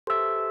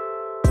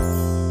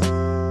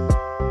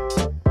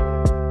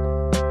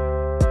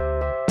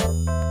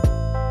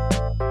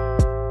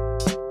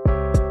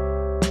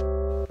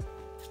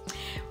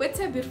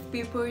beautiful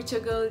people, it's your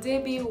girl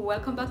Debbie.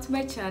 Welcome back to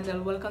my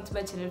channel. Welcome to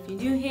my channel if you're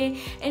new here,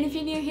 and if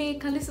you're new here,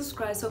 kindly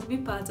subscribe so you can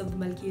be part of the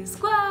Malkia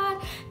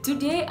squad.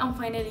 Today I'm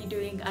finally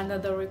doing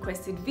another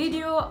requested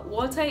video,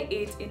 what I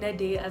ate in a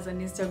day as an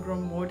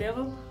Instagram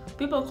model.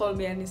 People call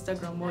me an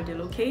Instagram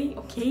model,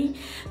 okay.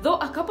 Though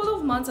a couple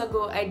of months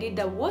ago I did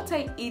the what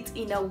I eat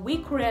in a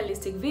week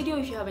realistic video.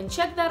 If you haven't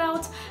checked that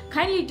out,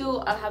 kindly do.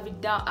 I'll have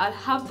it down. I'll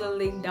have the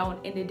link down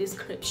in the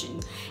description.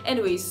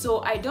 Anyway,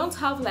 so I don't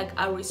have like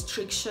a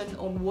restriction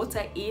on what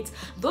I eat,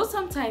 though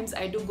sometimes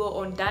I do go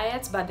on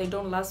diets, but they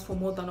don't last for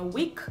more than a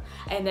week,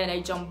 and then I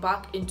jump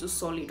back into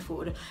solid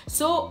food.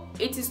 So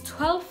it is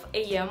 12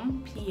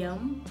 a.m.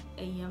 p.m.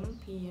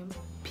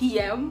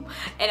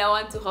 and I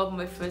want to have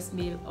my first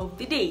meal of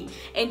the day.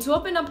 And to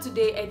open up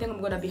today, I think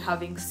I'm gonna be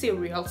having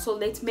cereal. So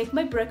let's make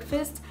my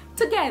breakfast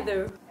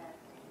together.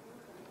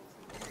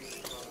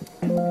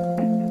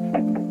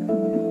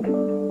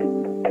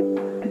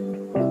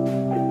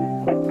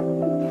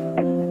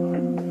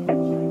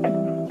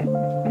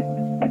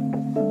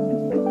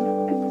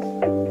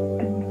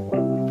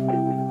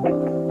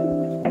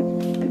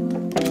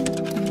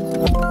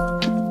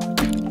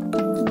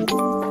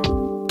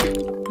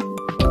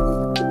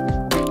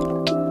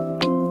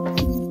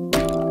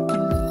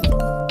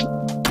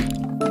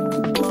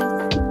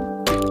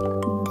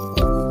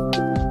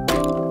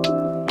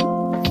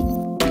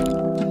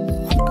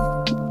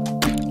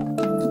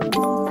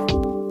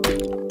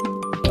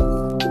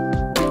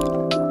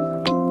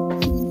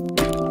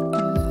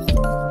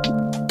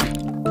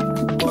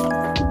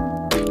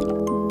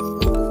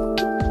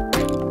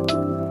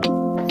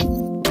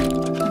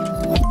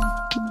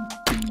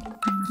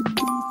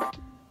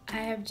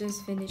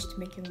 Just finished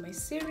making my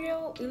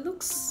cereal. It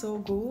looks so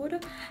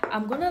good.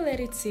 I'm gonna let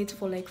it sit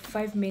for like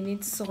 5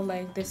 minutes so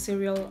like the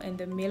cereal and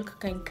the milk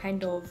can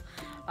kind of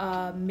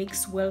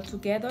mix well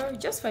together.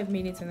 Just 5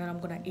 minutes, and then I'm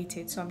gonna eat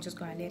it. So I'm just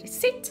gonna let it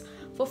sit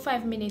for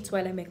 5 minutes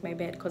while I make my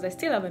bed, because I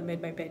still haven't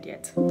made my bed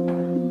yet.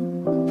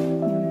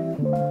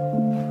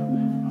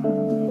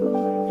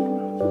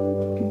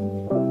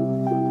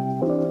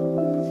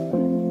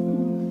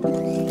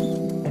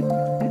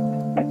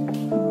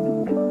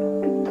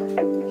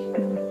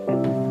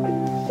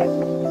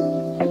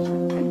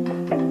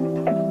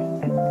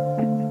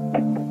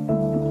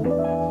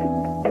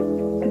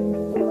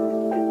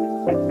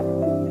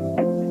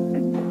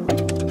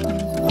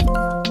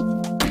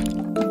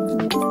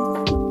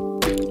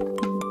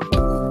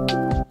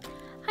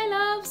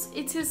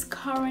 It is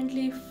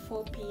currently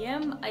 4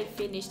 p.m. I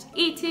finished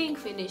eating,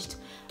 finished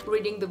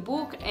reading the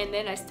book, and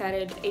then I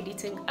started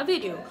editing a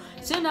video.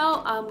 So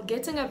now I'm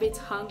getting a bit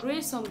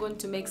hungry, so I'm going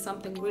to make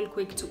something real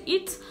quick to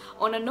eat.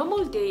 On a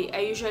normal day, I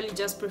usually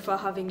just prefer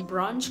having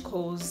brunch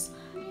because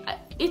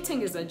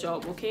eating is a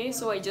job, okay?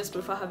 So I just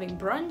prefer having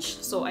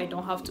brunch so I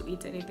don't have to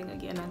eat anything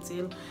again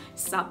until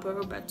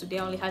supper. But today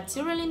I only had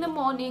cereal in the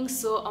morning,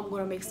 so I'm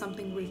gonna make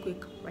something real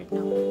quick right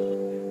now.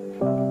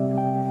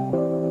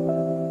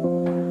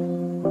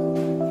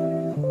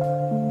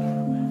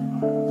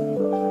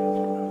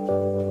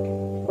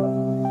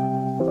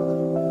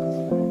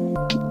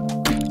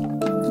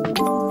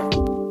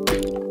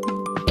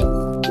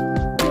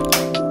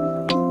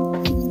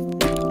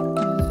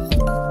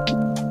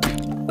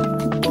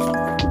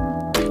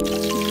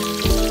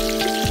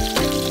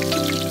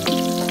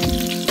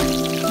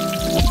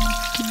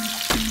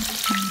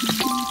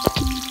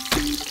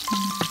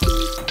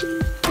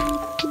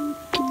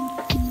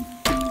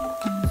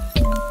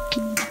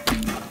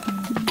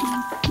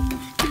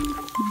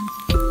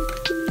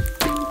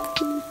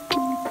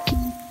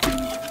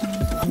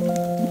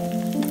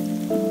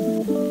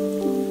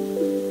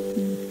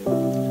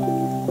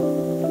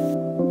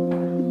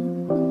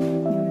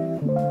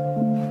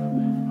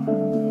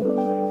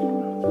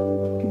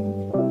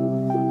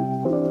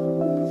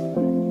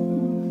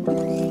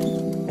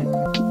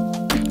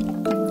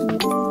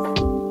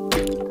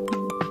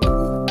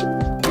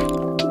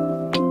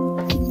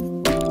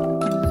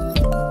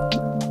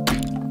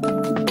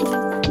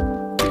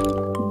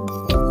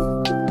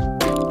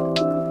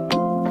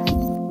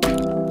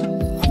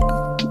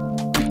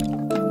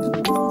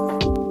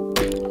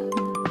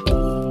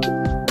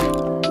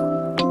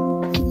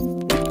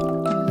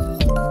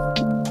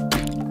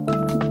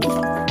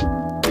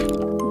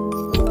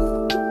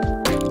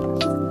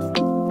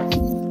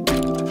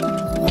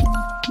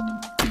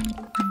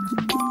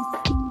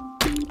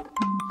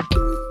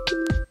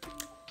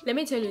 Let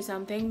me tell you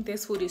something,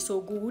 this food is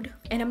so good,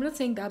 and I'm not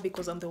saying that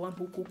because I'm the one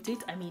who cooked it.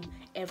 I mean,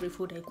 every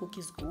food I cook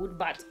is good,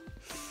 but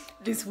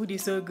this food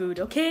is so good,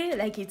 okay?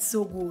 Like, it's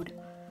so good.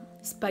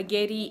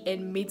 Spaghetti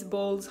and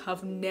meatballs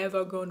have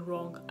never gone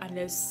wrong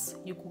unless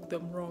you cook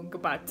them wrong,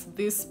 but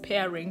this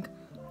pairing,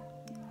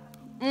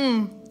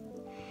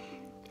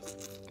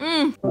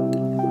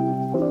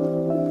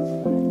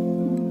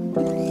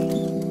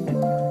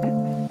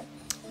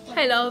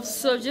 Hi love,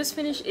 so just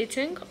finished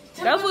eating.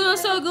 That food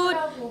was so good.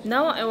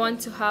 Now I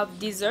want to have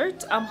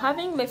dessert. I'm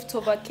having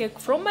leftover cake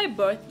from my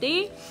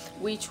birthday,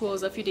 which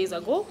was a few days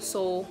ago.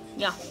 So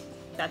yeah,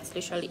 that's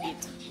literally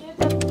it.